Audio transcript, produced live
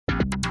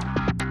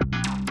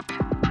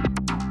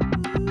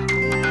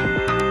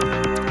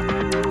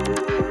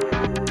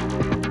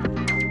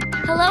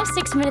Hello,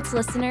 6 Minutes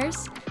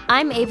listeners.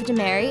 I'm Ava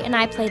DeMary, and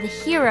I play the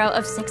hero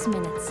of 6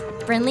 Minutes,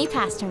 Brinley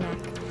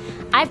Pasternak.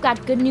 I've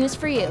got good news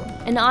for you.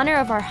 In honor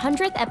of our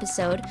 100th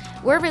episode,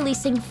 we're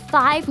releasing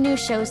 5 new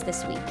shows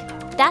this week.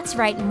 That's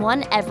right,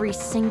 one every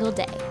single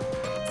day.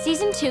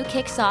 Season 2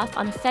 kicks off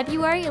on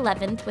February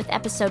 11th with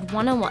episode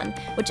 101,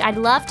 which I'd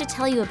love to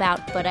tell you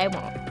about, but I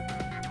won't.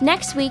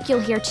 Next week,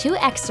 you'll hear 2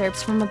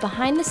 excerpts from a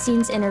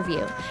behind-the-scenes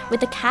interview with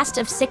the cast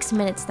of 6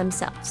 Minutes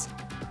themselves.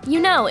 You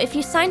know, if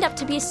you signed up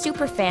to be a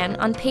superfan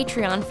on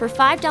Patreon for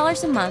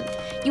 $5 a month,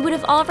 you would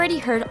have already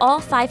heard all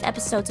 5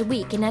 episodes a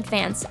week in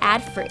advance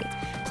ad-free,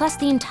 plus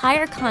the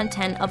entire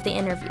content of the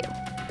interview.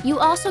 You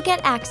also get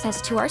access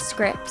to our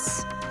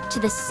scripts, to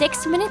the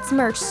 6 Minutes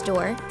merch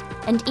store,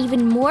 and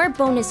even more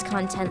bonus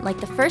content like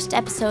the first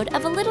episode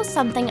of a little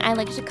something I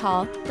like to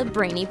call the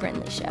Brainy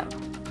Brinley Show.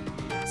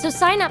 So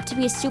sign up to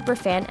be a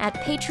superfan at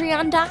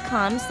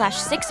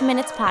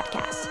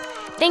patreon.com/6minutes-podcast.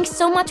 Thanks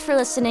so much for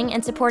listening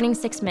and supporting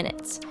 6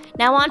 Minutes.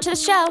 Now on to the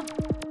show.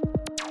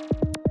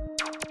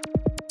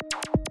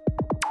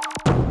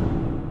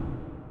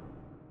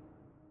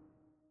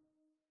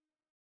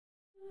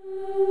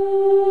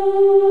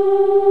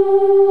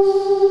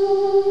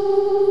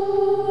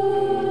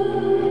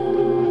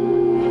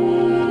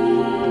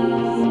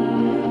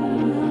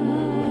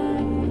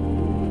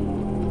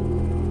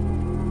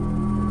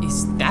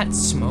 Is that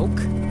smoke?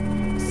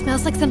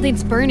 Smells like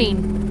something's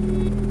burning.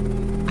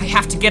 I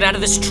have to get out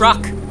of this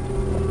truck.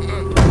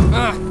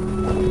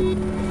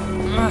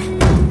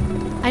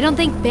 I don't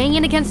think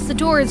banging against the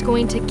door is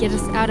going to get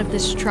us out of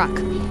this truck.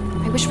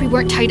 I wish we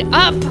weren't tied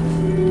up.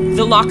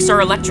 The locks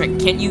are electric.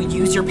 Can't you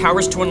use your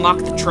powers to unlock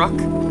the truck?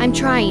 I'm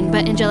trying,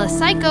 but Angela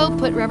Psycho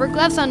put rubber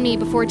gloves on me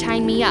before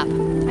tying me up.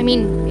 I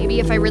mean, maybe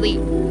if I really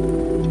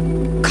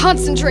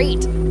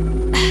concentrate.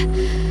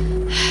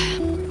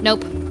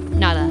 Nope,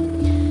 nada.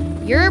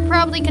 You're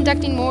probably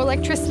conducting more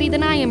electricity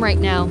than I am right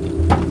now.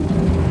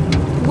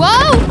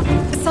 Whoa!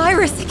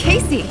 Cyrus,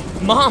 Casey!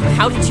 Mom,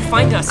 how did you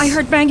find us? I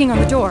heard banging on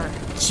the door.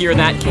 Hear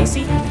that,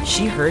 Casey?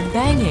 She heard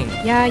banging.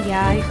 Yeah,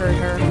 I heard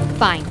her.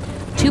 Fine.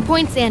 2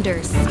 points,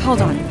 Anders.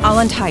 Hold on, I'll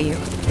untie you.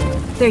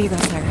 There you go,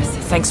 Cyrus.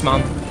 Thanks,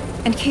 Mom.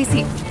 And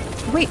Casey,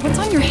 wait, what's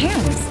on your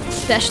hands?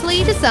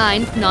 Specially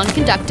designed,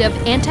 non-conductive,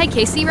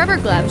 anti-Casey rubber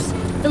gloves.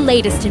 The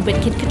latest in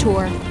Wicked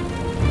Couture.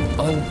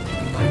 Oh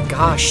my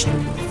gosh.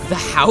 The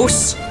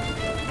house?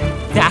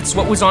 That's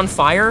what was on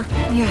fire?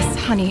 Yes,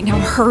 honey, now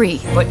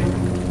hurry. But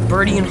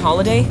Birdie and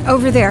Holiday?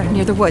 Over there,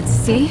 near the woods,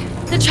 see?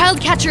 The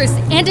child catchers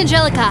and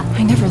Angelica.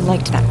 I never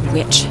liked that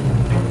witch.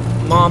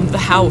 Mom, the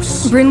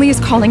house. Brinley is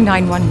calling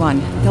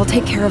 911. They'll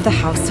take care of the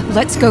house.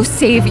 Let's go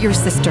save your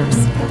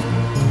sisters.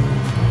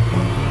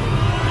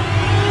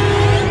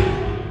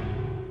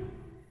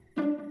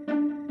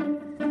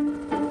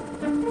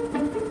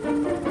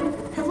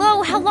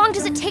 Hello, how long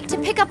does it take to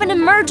pick up an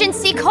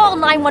emergency call,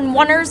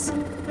 911ers?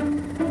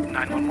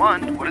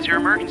 911? What is your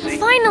emergency?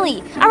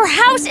 Finally! Our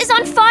house is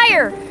on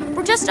fire!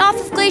 We're just off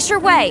of Glacier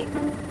Way.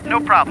 No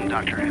problem,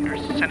 Dr.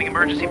 Anders. Sending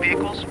emergency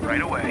vehicles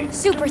right away.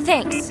 Super,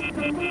 thanks.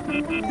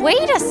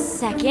 Wait a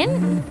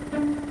second.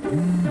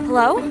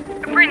 Hello?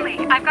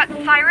 Brinley, I've got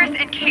Cyrus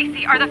and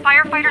Casey. Are the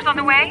firefighters on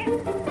the way?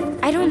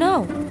 I don't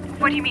know.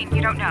 What do you mean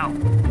you don't know?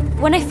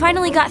 When I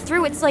finally got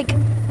through, it's like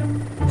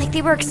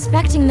they were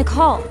expecting the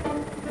call.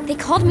 They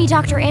called me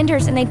Dr.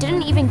 Anders and they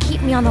didn't even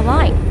keep me on the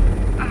line.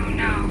 Oh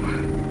no.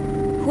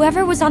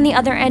 Whoever was on the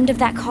other end of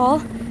that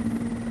call,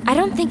 I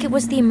don't think it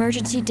was the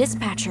emergency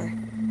dispatcher.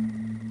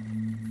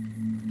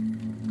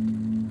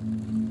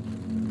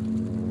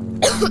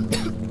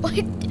 What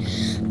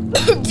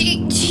do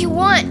you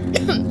want?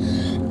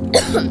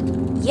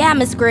 Yeah,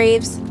 Miss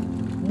Graves.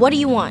 What do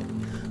you want?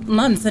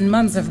 Months and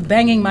months of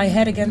banging my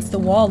head against the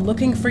wall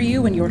looking for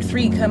you and your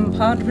 3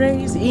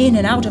 compadres, in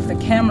and out of the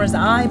camera's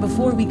eye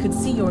before we could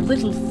see your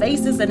little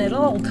faces, and it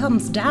all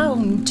comes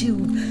down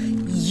to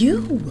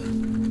you.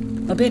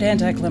 A bit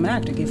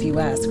anticlimactic, if you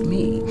ask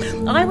me.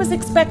 I was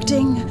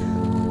expecting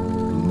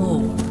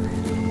more.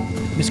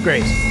 Miss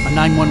Graves, a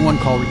 911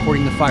 call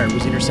reporting the fire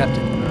was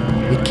intercepted.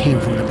 It came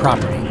from the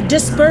property.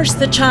 Disperse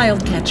the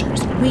child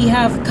catchers. We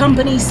have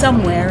company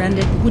somewhere, and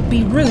it would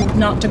be rude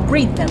not to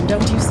greet them,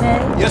 don't you say?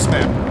 Yes,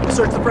 ma'am.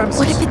 Search the premises.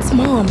 What if it's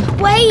Mom?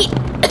 Wait!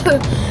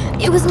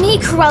 It was me,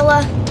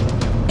 Cruella.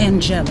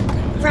 Angelica.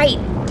 Right.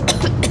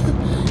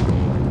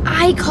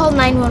 I called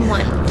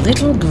 911.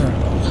 Little girl,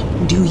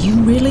 do you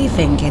really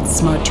think it's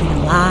smart to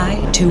lie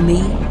to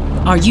me?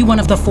 Are you one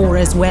of the 4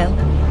 as well?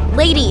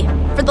 Lady,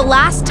 for the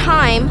last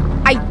time,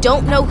 I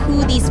don't know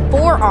who these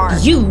 4 are.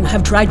 You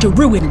have tried to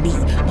ruin me.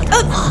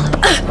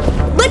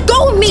 Let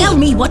go of me! Tell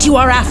me what you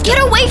are after. Get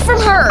away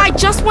from her! I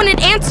just wanted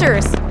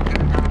answers.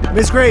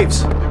 Miss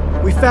Graves,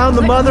 we found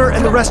the mother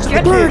and the rest of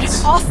the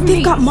kids. Off me.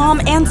 They've got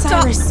Mom and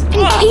Cyrus.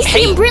 And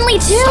Casey and Brinley,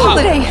 too!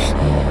 Holiday!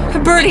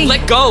 Birdie!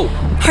 Let go!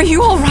 Are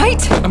you all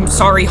right? I'm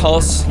sorry,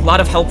 Halls. A lot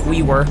of help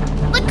we were.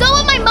 Let go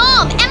of my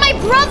mom and my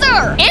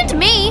brother! And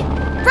me!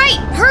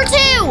 Right, her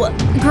too!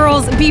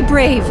 Girls, be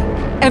brave.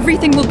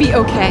 Everything will be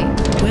okay.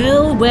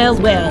 Well, well,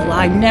 well,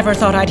 I never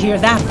thought I'd hear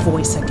that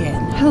voice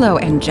again. Hello,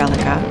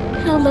 Angelica.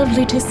 How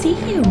lovely to see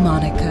you,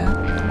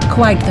 Monica.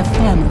 Quite the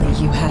family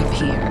you have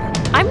here.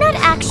 I'm not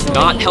actually...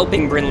 Not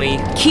helping, Brinley.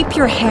 Keep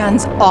your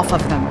hands off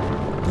of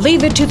them.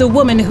 Leave it to the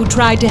woman who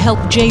tried to help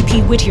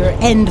J.P. Whittier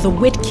end the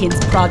Wit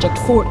Kids project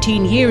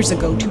 14 years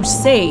ago to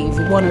save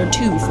one or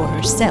two for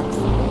herself.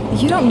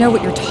 You don't know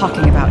what you're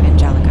talking about,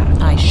 Angelica.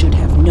 I should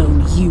have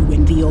known you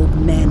and the old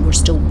man were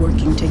still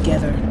working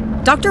together.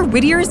 Dr.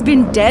 Whittier's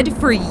been dead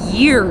for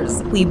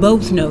years. We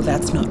both know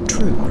that's not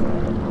true.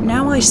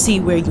 Now I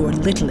see where your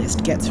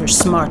littlest gets her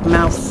smart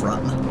mouth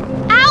from.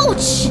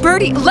 Ouch!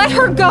 Bertie, let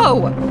her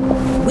go!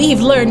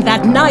 We've learned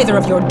that neither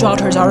of your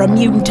daughters are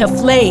immune to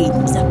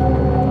flames.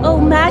 Oh,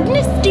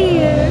 Magnus,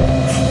 dear.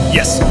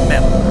 Yes,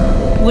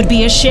 ma'am. Would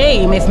be a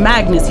shame if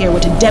Magnus here were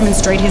to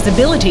demonstrate his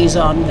abilities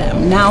on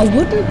them, now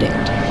wouldn't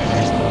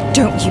it?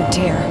 Don't you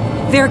dare.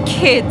 They're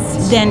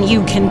kids. Then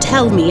you can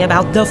tell me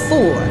about the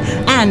four,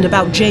 and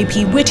about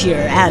J.P. Whittier,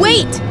 and...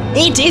 Wait!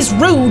 It is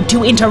rude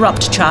to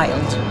interrupt,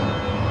 child.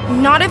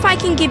 Not if I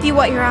can give you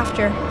what you're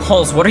after.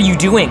 Halls, what are you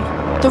doing?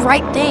 The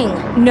right thing.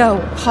 No,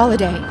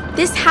 Holiday.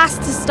 This has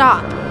to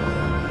stop.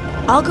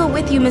 I'll go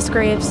with you, Miss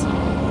Graves.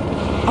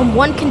 On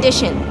one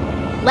condition.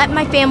 Let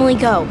my family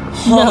go.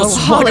 Halls,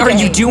 No, what are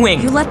Holiday. you doing?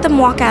 You let them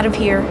walk out of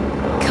here,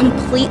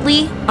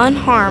 completely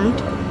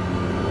unharmed,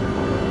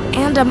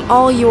 and I'm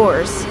all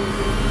yours.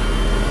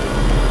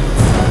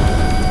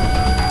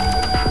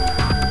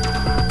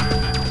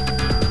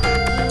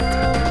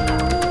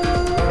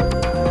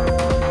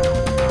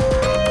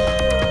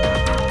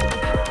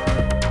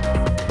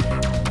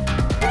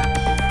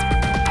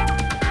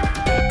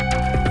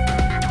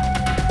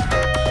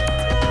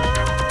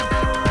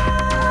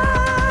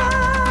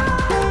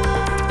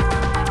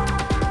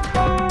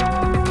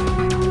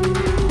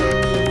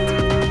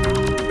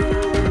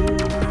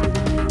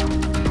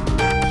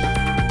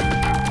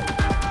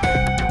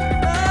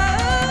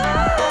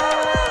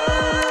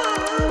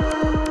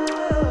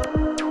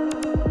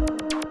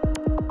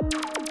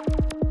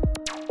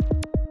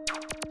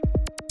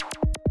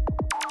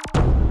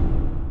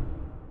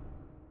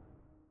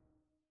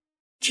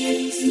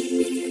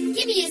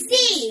 Give me a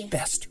Z!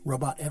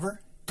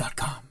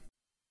 BestRobotEver.com.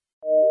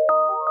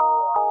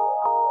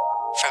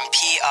 From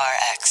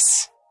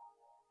PRX.